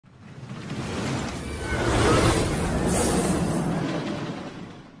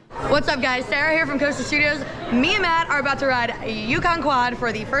What's up guys, Sarah here from Coaster Studios. Me and Matt are about to ride a Yukon Quad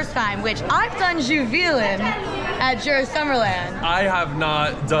for the first time, which I've done Juvelen at Djurs Sommerland. I have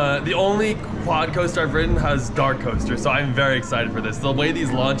not done, the only quad coaster I've ridden has Dark Coaster, so I'm very excited for this. The way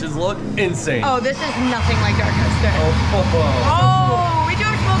these launches look, insane. Oh, this is nothing like Dark Coaster. Oh, oh we do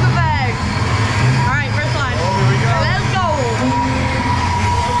have smoke effects. All right, first line. Oh, here we go. Let's go.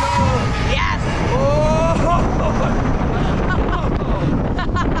 Yes.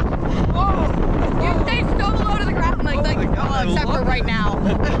 You stay so low to the ground, like well, except for right now.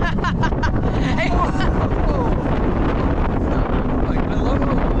 I love how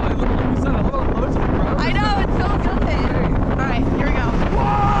you said, I love how low to the ground. I know, it's so tilted. All right, here we go. Oh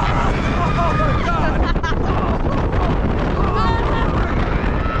my god.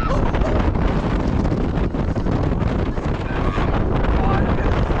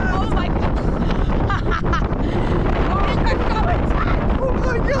 Oh my god. Oh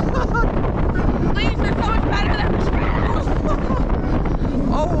my god. Please, they're so much better than the Straddle.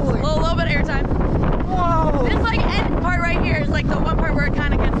 Holy. A little bit of airtime. Whoa. This like end part right here is like the one part where it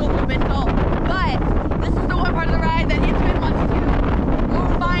kind of gets a little bit dull. But this is the one part of the ride that Intamin wants to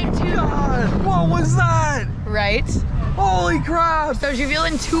fine tune. God, what was that? Right? Holy crap. So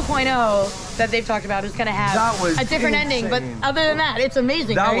Juvelen 2.0 that they've talked about is gonna have That was a different ending, but other than that, it's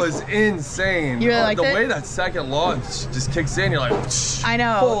amazing. That right? was insane. You really liked the it? way that second launch just kicks in, you're like, I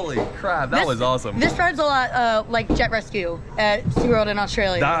know. Holy crap, that was awesome. This ride's a lot like Jet Rescue at SeaWorld in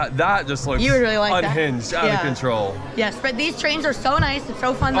Australia. That just looks you would really like unhinged, that. out of control. Yes, but these trains are so nice. It's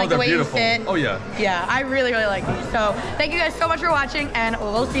so fun, like the way beautiful. you sit. Oh yeah. Yeah, I really, really like these. So thank you guys so much for watching, and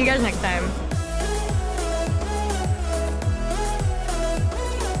we'll see you guys next time.